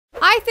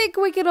I think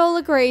we can all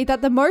agree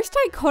that the most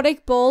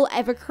iconic ball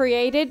ever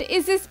created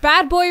is this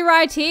bad boy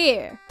right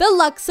here. The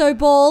Luxo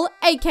ball,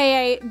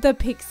 aka the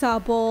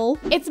Pixar ball.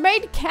 It's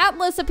made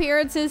countless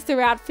appearances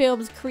throughout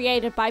films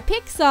created by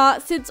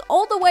Pixar since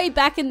all the way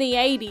back in the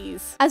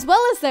 80s. As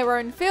well as their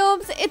own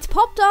films, it's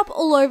popped up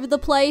all over the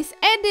place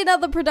and in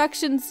other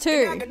productions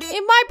too.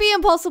 It might be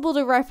impossible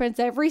to reference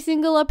every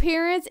single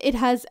appearance it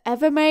has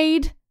ever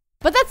made,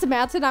 but that's a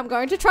mountain I'm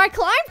going to try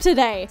climb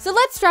today. So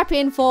let's strap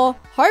in for,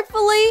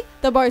 hopefully,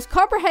 the most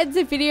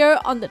comprehensive video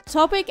on the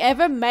topic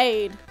ever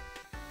made.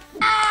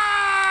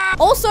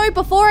 Also,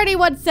 before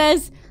anyone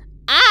says,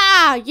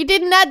 you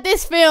didn't add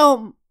this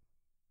film.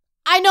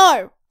 I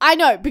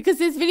know, because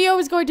this video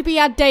is going to be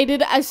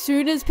outdated as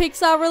soon as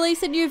Pixar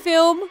release a new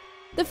film.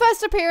 The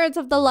first appearance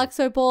of the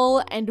Luxo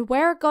ball and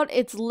where it got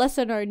its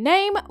lesser known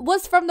name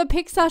was from the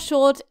Pixar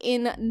short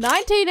in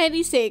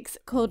 1986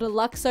 called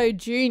Luxo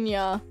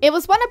Jr. It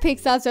was one of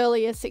Pixar's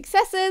earlier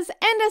successes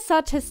and as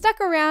such has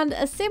stuck around,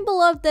 a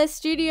symbol of their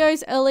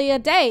studio's earlier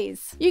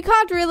days. You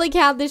can't really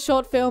count this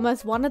short film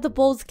as one of the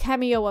ball's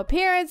cameo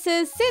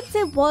appearances since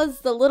it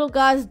was the little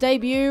guy's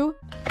debut,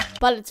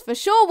 but it's for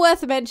sure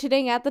worth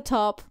mentioning at the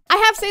top. I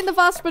have seen the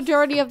vast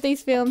majority of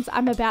these films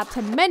I'm about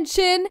to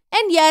mention,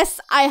 and yes,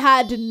 I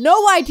had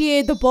no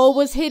idea the ball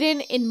was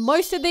hidden in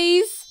most of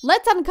these.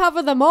 Let's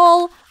uncover them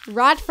all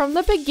right from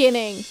the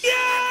beginning.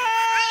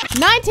 Yeah!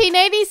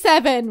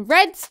 1987,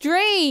 Red's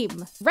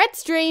Dream.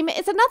 Red's Dream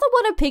is another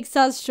one of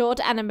Pixar's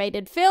short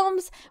animated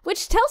films,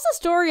 which tells the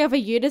story of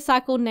a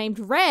unicycle named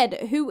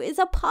Red, who is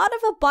a part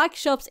of a bike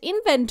shop's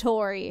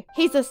inventory.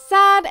 He's a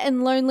sad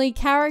and lonely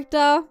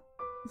character.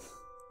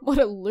 What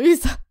a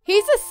loser.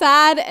 He's a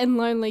sad and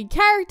lonely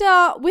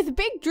character with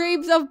big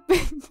dreams of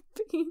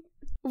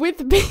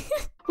with big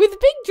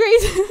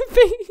dreams of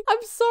being,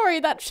 I'm sorry,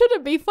 that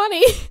shouldn't be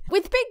funny.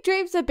 With big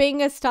dreams of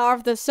being a star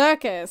of the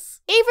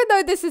circus. Even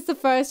though this is the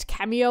first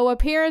cameo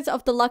appearance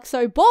of the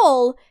Luxo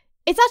ball,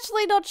 it's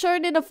actually not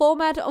shown in a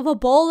format of a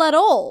ball at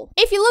all.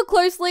 If you look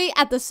closely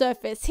at the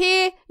surface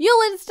here,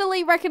 you'll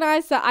instantly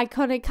recognize the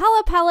iconic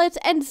color palette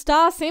and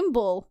star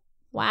symbol.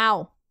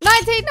 Wow.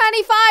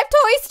 1995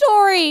 Toy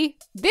Story!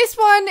 This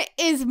one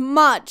is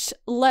much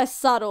less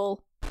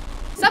subtle.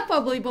 Sup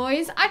Wobbly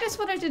Boys, I just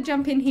wanted to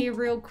jump in here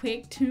real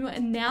quick to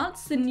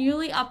announce the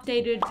newly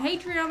updated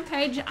Patreon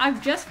page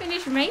I've just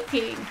finished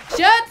making.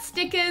 Shirts,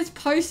 stickers,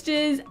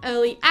 posters,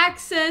 early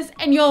access,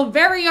 and your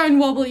very own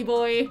Wobbly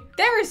Boy.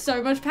 There is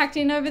so much packed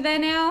in over there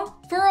now.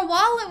 For a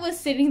while it was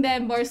sitting there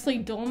mostly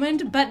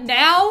dormant, but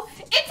now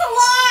it's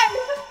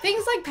alive!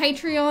 Things like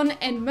Patreon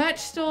and merch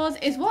stores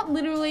is what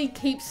literally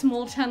keeps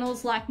small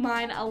channels like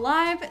mine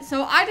alive,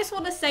 so I just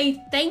want to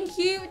say thank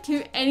you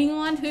to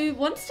anyone who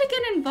wants to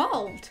get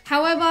involved.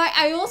 However,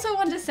 I also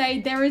want to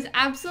say there is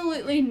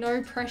absolutely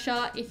no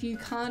pressure if you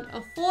can't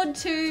afford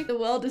to. The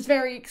world is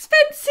very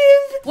expensive.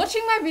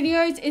 Watching my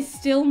videos is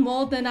still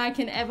more than I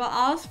can ever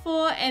ask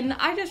for, and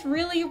I just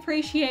really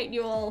appreciate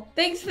you all.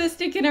 Thanks for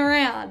sticking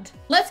around.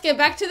 Let's get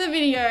back to the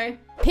video.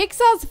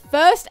 Pixar's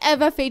first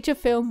ever feature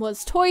film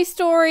was Toy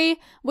Story,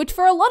 which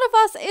for a lot of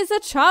us is a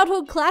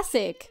childhood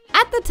classic.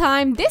 At the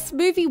time, this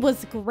movie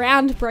was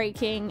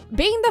groundbreaking,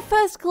 being the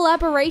first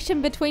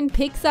collaboration between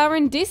Pixar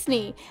and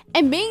Disney,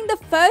 and being the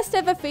first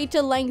ever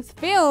feature-length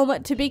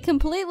film to be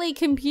completely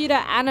computer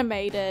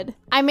animated.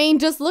 I mean,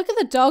 just look at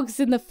the dogs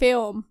in the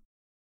film.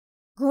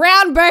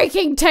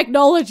 Groundbreaking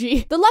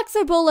technology! The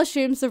Luxo ball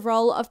assumes the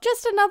role of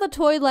just another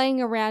toy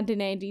laying around in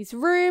Andy's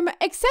room,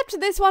 except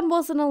this one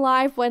wasn't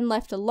alive when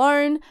left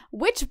alone,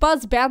 which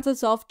Buzz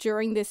bounces off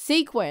during this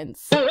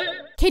sequence.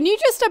 Can you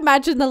just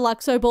imagine the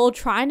Luxo ball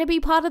trying to be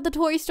part of the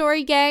Toy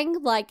Story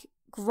gang? Like,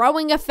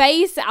 growing a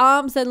face,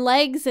 arms and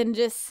legs, and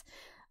just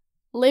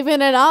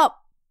living it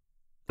up?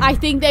 I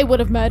think they would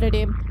have murdered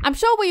him. I'm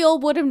sure we all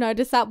would have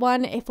noticed that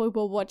one if we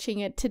were watching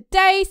it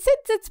today,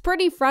 since it's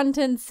pretty front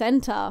and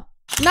center.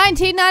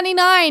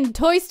 1999,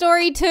 Toy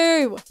Story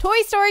 2.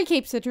 Toy Story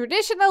keeps the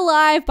tradition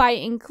alive by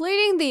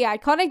including the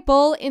iconic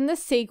ball in the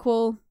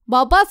sequel.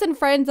 While Buzz and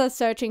friends are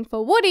searching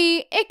for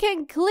Woody, it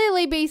can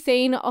clearly be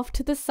seen off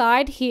to the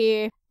side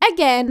here.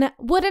 Again,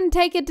 wouldn't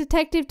take a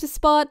detective to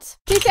spot.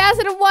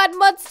 2001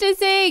 Monsters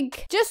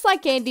Inc. Just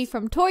like Andy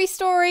from Toy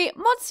Story,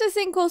 Monsters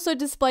Inc. also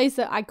displays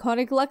the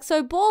iconic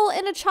Luxo ball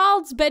in a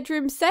child's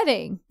bedroom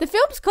setting. The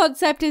film's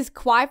concept is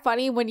quite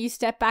funny when you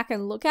step back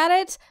and look at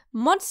it.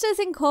 Monsters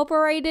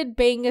Incorporated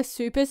being a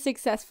super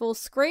successful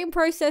screen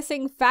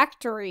processing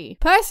factory.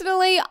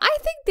 Personally, I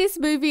think this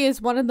movie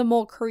is one of the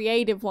more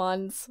creative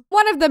ones.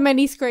 One of the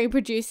many screen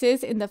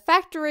producers in the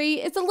factory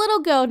is a little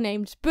girl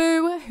named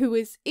Boo, who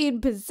is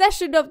in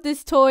possession of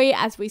this toy,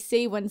 as we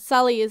see when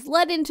Sully is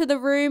led into the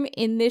room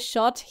in this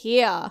shot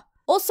here.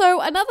 Also,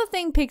 another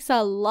thing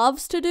Pixar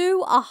loves to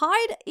do are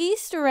hide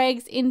Easter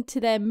eggs into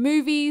their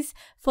movies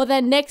for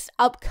their next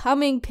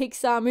upcoming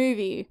Pixar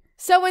movie.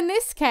 So in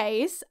this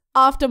case,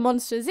 after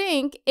Monsters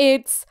Inc.,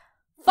 it's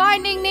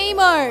Finding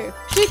Nemo!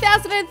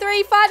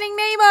 2003 Finding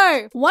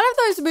Nemo! One of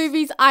those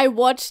movies I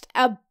watched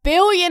a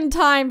billion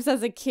times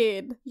as a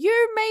kid.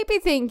 You may be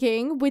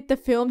thinking, with the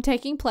film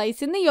taking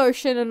place in the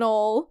ocean and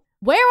all,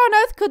 Where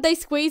on earth could they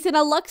squeeze in a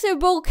Luxo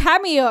Ball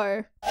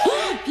cameo?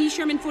 P.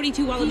 Sherman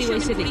 42 Wobbly Bois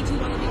Sydney.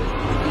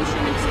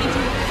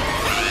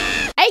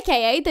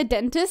 AKA the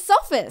dentist's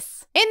office.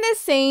 In this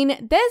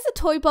scene, there's a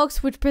toy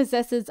box which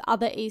possesses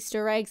other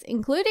Easter eggs,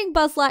 including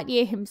Buzz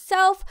Lightyear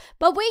himself,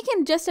 but we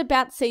can just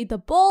about see the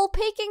ball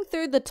peeking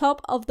through the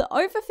top of the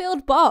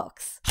overfilled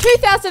box.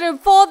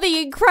 2004,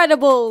 The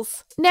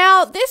Incredibles.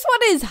 Now, this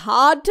one is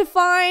hard to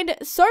find,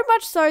 so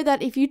much so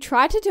that if you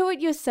try to do it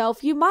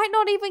yourself, you might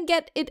not even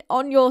get it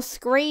on your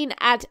screen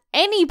at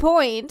any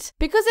point,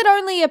 because it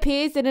only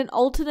appears in an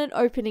alternate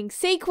opening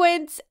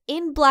sequence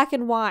in black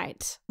and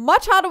white.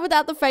 Much harder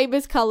without the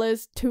famous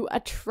colors to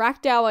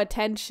attract our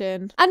attention.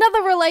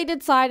 Another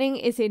related sighting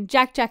is in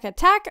Jack Jack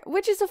Attack,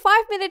 which is a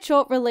 5-minute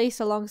short released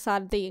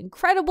alongside The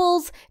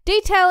Incredibles,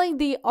 detailing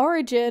the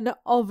origin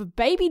of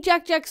baby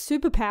Jack Jack's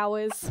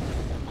superpowers.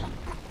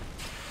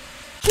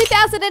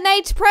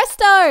 2008,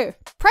 Presto!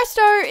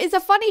 Presto is a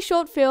funny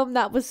short film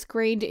that was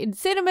screened in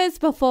cinemas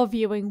before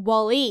viewing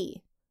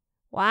WALL-E.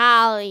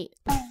 Wally.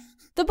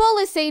 The ball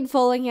is seen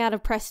falling out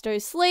of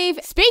Presto's sleeve.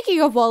 Speaking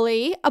of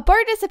WALL-E, a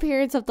bonus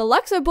appearance of the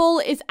Luxo ball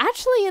is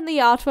actually in the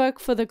artwork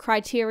for the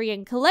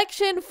Criterion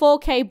Collection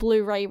 4K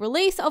Blu-ray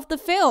release of the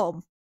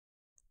film.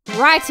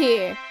 Right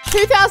here.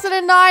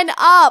 2009,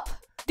 Up!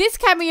 This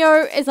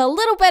cameo is a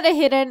little better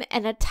hidden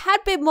and a tad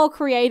bit more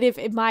creative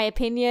in my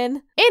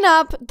opinion. In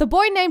Up, the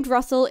boy named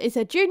Russell is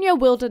a junior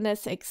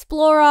wilderness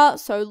explorer,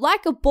 so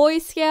like a Boy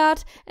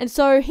Scout, and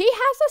so he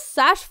has a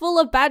sash full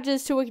of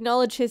badges to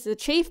acknowledge his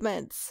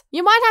achievements.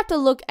 You might have to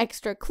look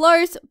extra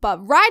close,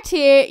 but right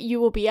here you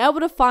will be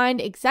able to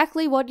find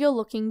exactly what you're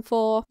looking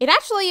for. It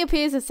actually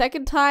appears a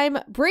second time,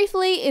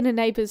 briefly in a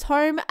neighbor's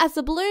home as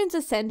the balloons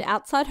ascend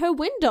outside her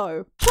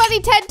window.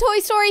 2010 Toy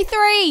Story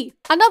 3!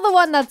 Another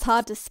one that's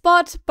hard to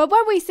spot, but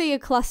when we see a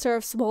cluster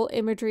of small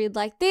imagery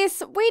like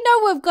this, we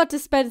know we've got to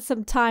spend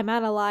some time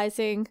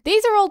analysing.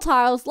 These are all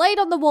tiles laid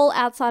on the wall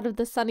outside of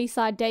the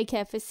Sunnyside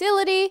daycare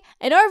facility,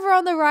 and over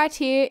on the right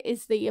here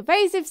is the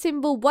evasive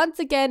symbol once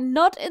again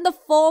not in the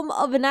form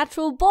of an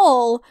actual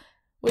ball,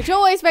 which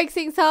always makes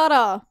things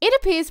harder. It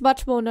appears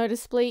much more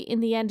noticeably in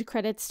the end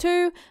credits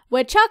too,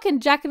 where Chuck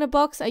and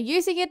Jack-in-a-Box are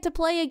using it to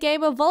play a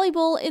game of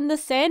volleyball in the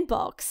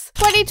sandbox.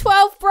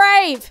 2012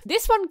 Brave!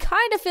 This one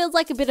kind of feels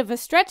like a bit of a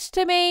stretch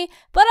to me,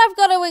 but I've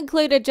got to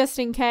include it just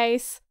in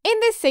case. In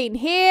this scene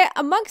here,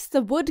 amongst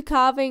the wood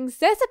carvings,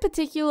 there's a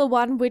particular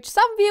one which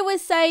some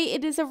viewers say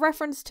it is a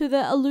reference to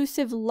the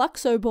elusive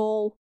Luxo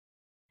ball.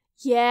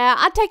 Yeah,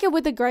 I'd take it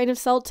with a grain of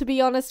salt to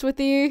be honest with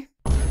you.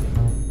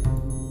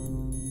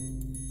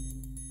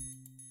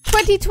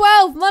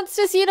 2012,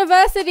 Monsters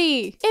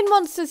University! In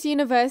Monsters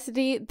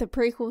University, the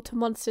prequel to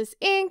Monsters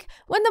Inc.,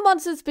 when the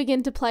monsters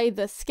begin to play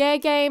the scare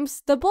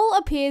games, the ball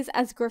appears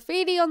as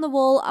graffiti on the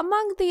wall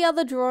among the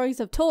other drawings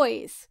of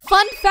toys.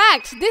 Fun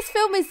fact, this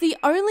film is the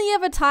only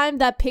ever time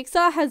that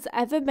Pixar has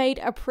ever made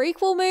a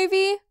prequel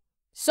movie.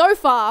 So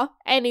far,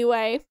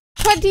 anyway.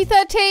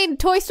 2013,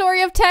 Toy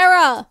Story of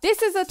Terror!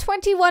 This is a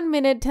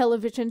 21-minute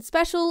television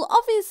special,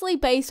 obviously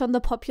based on the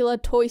popular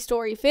Toy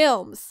Story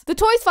films. The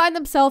toys find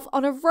themselves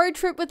on a road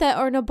trip with their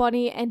owner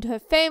Bonnie and her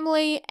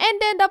family,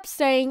 and end up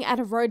staying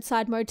at a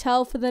roadside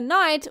motel for the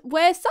night,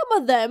 where some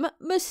of them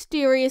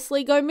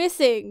mysteriously go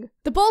missing.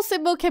 The ball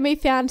symbol can be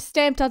found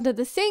stamped under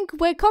the sink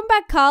where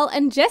Combat Carl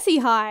and Jessie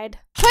hide.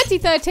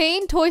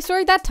 2013, Toy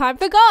Story That Time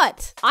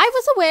Forgot! I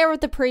was aware of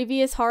the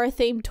previous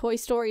horror-themed Toy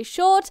Story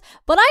short,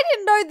 but I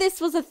didn't know this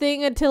was a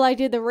thing until I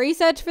did the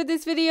research for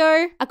this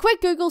video. A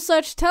quick Google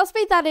search tells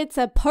me that it's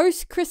a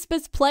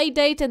post-Christmas play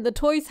date and the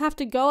toys have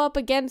to go up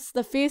against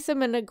the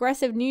fearsome and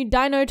aggressive new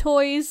dino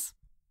toys.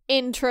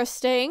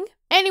 Interesting.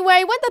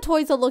 Anyway, when the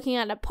toys are looking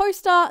at a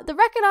poster, the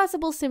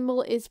recognizable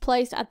symbol is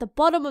placed at the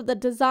bottom of the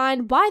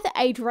design by the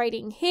age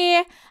rating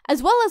here,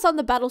 as well as on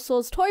the Battle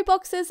Swords toy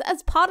boxes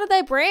as part of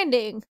their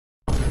branding.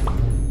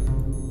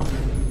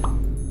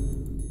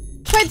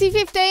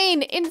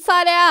 2015,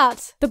 Inside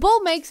Out! The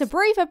ball makes a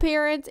brief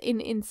appearance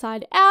in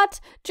Inside Out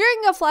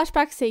during a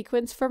flashback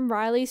sequence from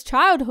Riley's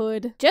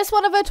childhood. Just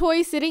one of her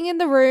toys sitting in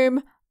the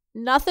room.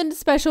 Nothing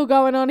special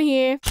going on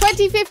here.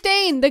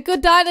 2015, The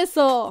Good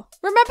Dinosaur!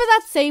 Remember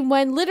that scene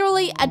when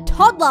literally a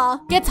toddler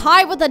gets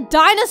high with a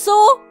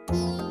dinosaur?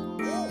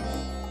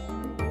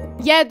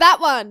 Yeah, that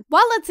one.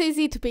 While it's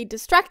easy to be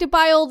distracted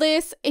by all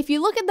this, if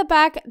you look in the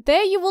back,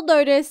 there you will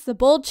notice the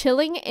ball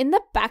chilling in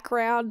the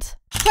background.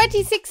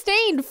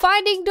 2016,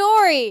 Finding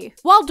Dory!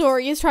 While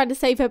Dory is trying to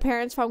save her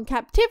parents from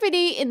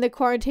captivity in the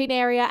quarantine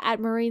area at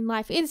Marine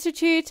Life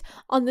Institute,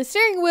 on the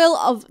steering wheel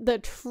of the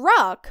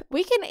truck,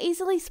 we can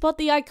easily spot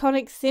the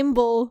iconic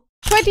symbol.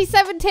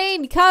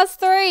 2017, Cars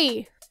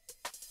 3!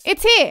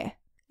 It's here!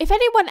 If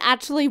anyone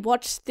actually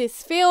watched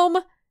this film,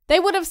 they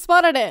would have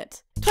spotted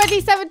it.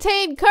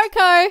 2017,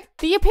 Coco!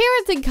 The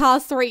appearance in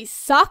Cars 3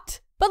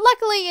 sucked, But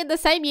luckily in the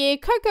same year,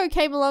 Coco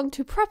came along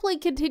to properly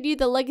continue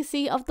the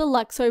legacy of the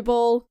Luxo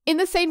ball. In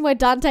the scene where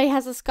Dante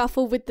has a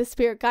scuffle with the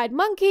spirit guide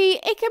monkey,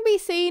 it can be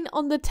seen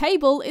on the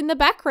table in the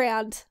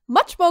background.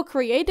 Much more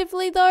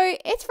creatively though,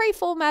 it's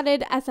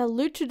reformatted as a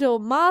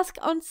luchador mask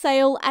on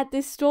sale at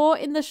this store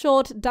in the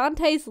short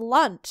Dante's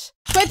Lunch.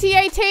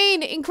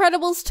 2018,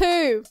 Incredibles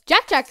 2.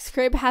 Jack's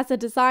crib has a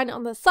design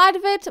on the side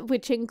of it,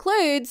 which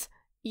includes,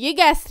 you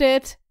guessed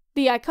it,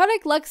 the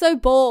iconic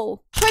Luxo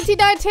ball.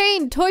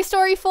 2019, Toy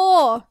Story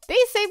 4.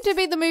 These seem to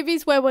be the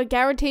movies where we're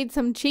guaranteed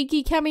some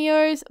cheeky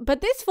cameos,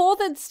 but this fourth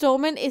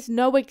installment is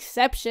no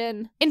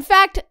exception. In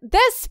fact,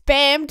 they're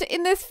spammed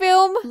in this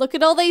film. Look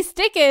at all these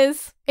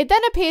stickers. It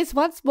then appears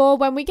once more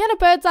when we get a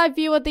bird's eye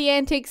view of the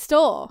antique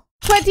store.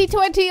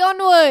 2020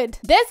 Onward.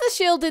 There's a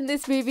shield in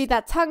this movie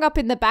that's hung up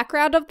in the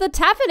background of the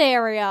tavern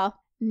area.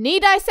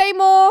 Need I say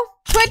more?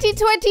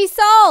 2020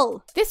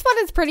 Soul! This one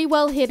is pretty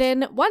well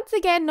hidden, once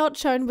again not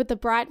shown with the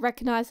bright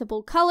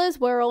recognizable colors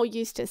we're all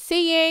used to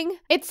seeing.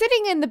 It's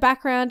sitting in the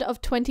background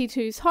of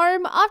 22's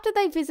home after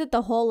they visit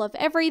the Hall of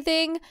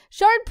Everything,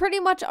 shown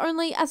pretty much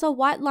only as a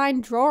white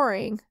line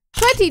drawing.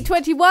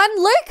 2021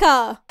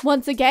 Luca!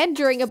 Once again,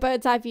 during a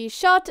bird's eye view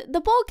shot,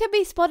 the ball can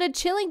be spotted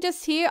chilling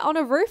just here on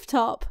a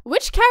rooftop.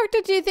 Which character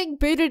do you think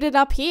booted it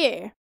up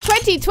here?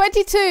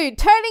 2022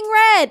 Turning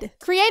Red!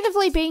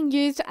 Creatively being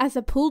used as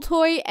a pool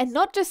toy and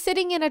not just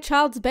sitting in a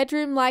child's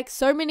bedroom like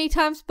so many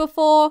times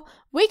before,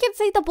 we can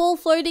see the ball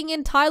floating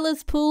in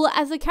Tyler's pool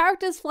as the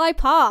characters fly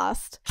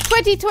past.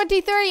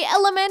 2023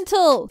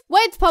 Elemental!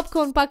 Wade's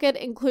popcorn bucket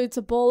includes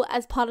a ball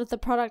as part of the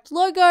product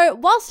logo,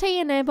 whilst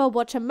he and Amber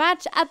watch a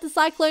match at the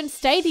Cyclone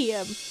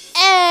Stadium.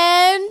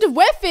 And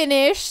we're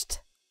finished!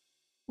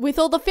 With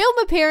all the film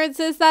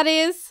appearances, that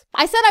is.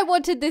 I said I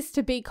wanted this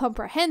to be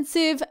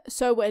comprehensive,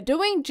 so we're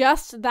doing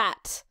just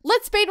that.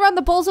 Let's speedrun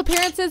the ball's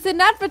appearances in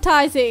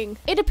advertising.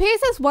 It appears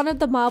as one of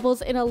the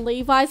marbles in a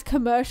Levi's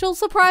commercial,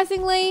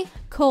 surprisingly,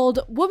 called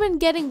Woman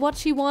Getting What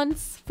She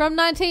Wants from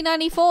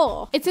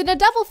 1994. It's in a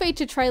double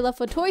feature trailer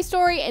for Toy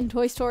Story and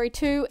Toy Story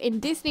 2 in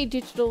Disney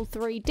Digital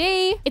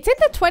 3D. It's in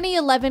the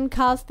 2011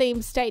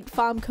 Cars-themed State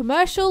Farm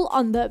commercial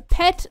on the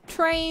pet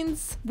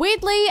trains.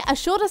 Weirdly, a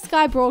Shorter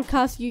Sky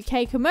Broadcast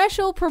UK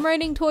commercial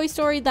promoting Toy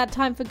Story That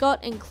Time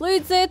Forgot includes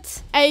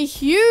it. A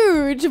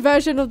huge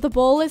version of the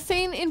ball is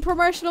seen in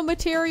promotional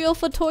material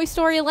for Toy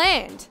Story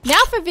Land. Now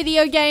for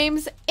video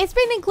games, it's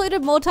been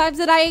included more times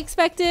than I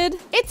expected.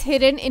 It's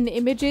hidden in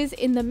images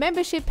in the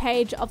membership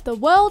page of the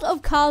World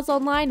of Cars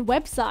Online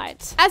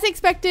website. As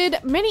expected,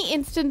 many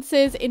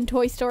instances in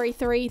Toy Story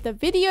 3, the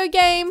video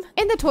game.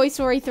 In the Toy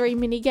Story 3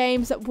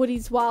 minigames,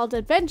 Woody's Wild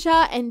Adventure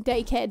and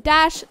Daycare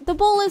Dash, the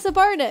ball is a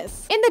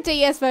bonus. In the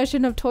DS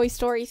version of Toy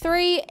Story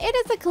 3, it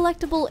is a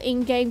collectible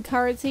in-game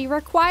currency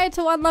required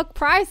to unlock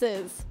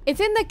prizes. It's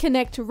in the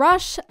Connect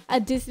Rush, a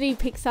Disney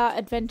Pixar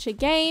adventure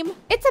game.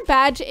 It's a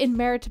badge in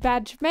Merit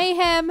Badge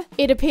Mayhem.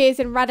 It appears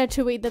in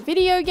Ratatouille the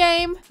video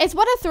game. It's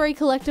one of 3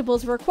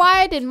 collectibles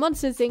required in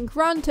Monsters Inc.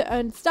 Run to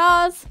earn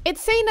stars.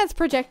 It's seen as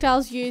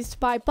projectiles used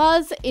by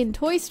Buzz in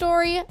Toy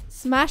Story,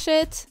 Smash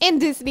It. In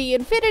Disney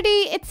Infinity,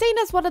 it's seen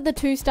as one of the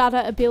 2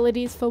 starter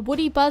abilities for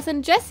Woody, Buzz,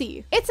 and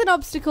Jessie. It's an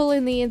obstacle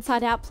in the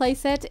Inside Out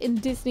playset in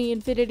Disney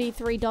Infinity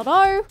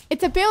 3.0.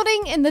 It's a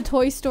building in the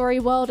Toy Story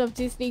world of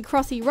Disney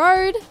Crossy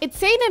Road. It's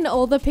seen in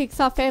all the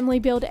Pixar family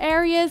build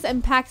areas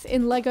and packs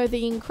in Lego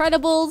The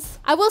Incredibles.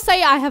 I will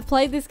say I have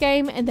played this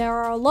game and there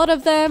are a lot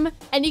of them,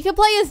 and you can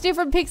play as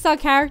different Pixar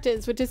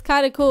characters, which is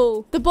kind of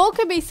cool. The ball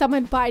can be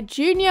summoned by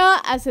Junior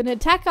as an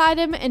attack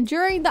item and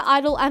during the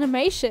idle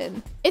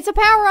animation. It's a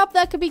power-up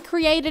that can be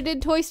created in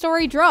Toy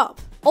Story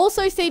Drop.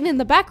 Also seen in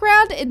the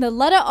background in the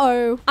letter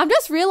O. I'm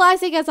just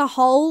realizing as a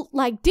whole,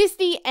 like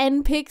Disney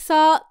and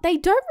Pixar, they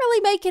don't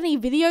really make any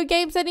video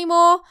games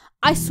anymore.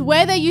 I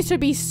swear there used to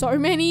be so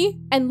many.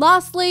 And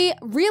lastly,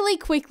 really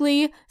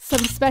quickly, some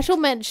special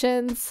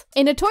mentions.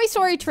 In a Toy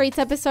Story Treats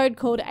episode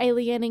called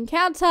Alien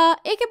Encounter,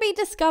 it can be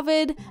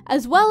discovered,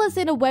 as well as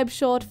in a web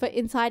short for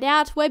Inside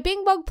Out where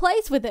Bing Bong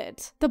plays with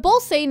it. The ball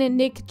scene in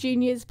Nick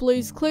Jr.'s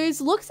Blue's Clues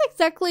looks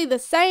exactly the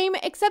same,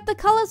 except the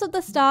colors of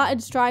the star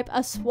and stripe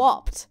are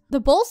swapped. The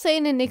ball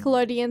scene in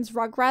Nickelodeon's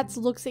Rugrats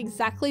looks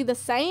exactly the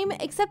same,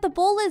 except the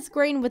ball is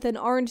green with an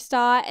orange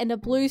star and a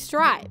blue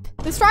stripe.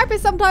 The stripe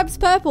is sometimes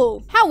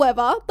purple.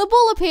 However, the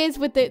ball appears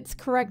with its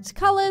correct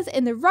colors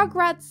in the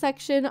Rugrats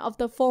section of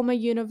the former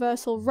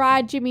Universal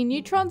ride Jimmy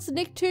Neutron's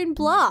Nicktoon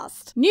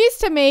Blast. News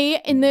to me,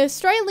 in the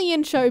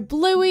Australian show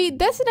Bluey,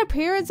 there's an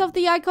appearance of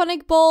the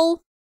iconic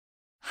ball.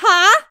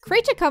 Huh?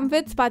 Creature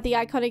Comforts by the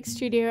iconic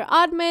studio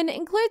Aardman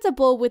includes a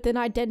ball with an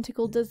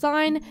identical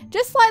design,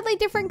 just slightly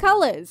different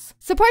colors.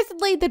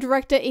 Supposedly, the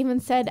director even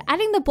said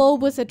adding the ball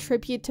was a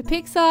tribute to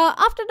Pixar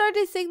after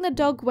noticing the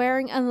dog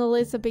wearing an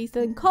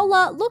Elizabethan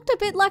collar looked a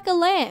bit like a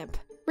lamp.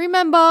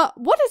 Remember,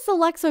 what is the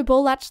Luxo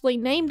ball actually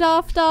named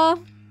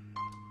after?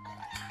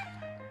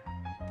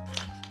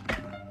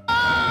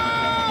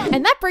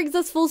 And that brings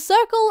us full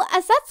circle,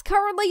 as that's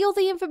currently all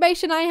the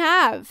information I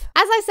have.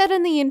 As I said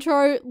in the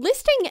intro,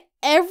 listing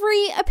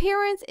every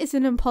appearance is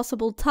an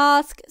impossible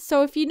task,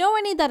 so if you know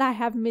any that I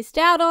have missed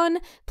out on,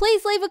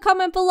 please leave a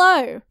comment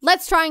below.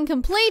 Let's try and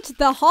complete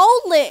the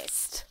whole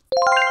list.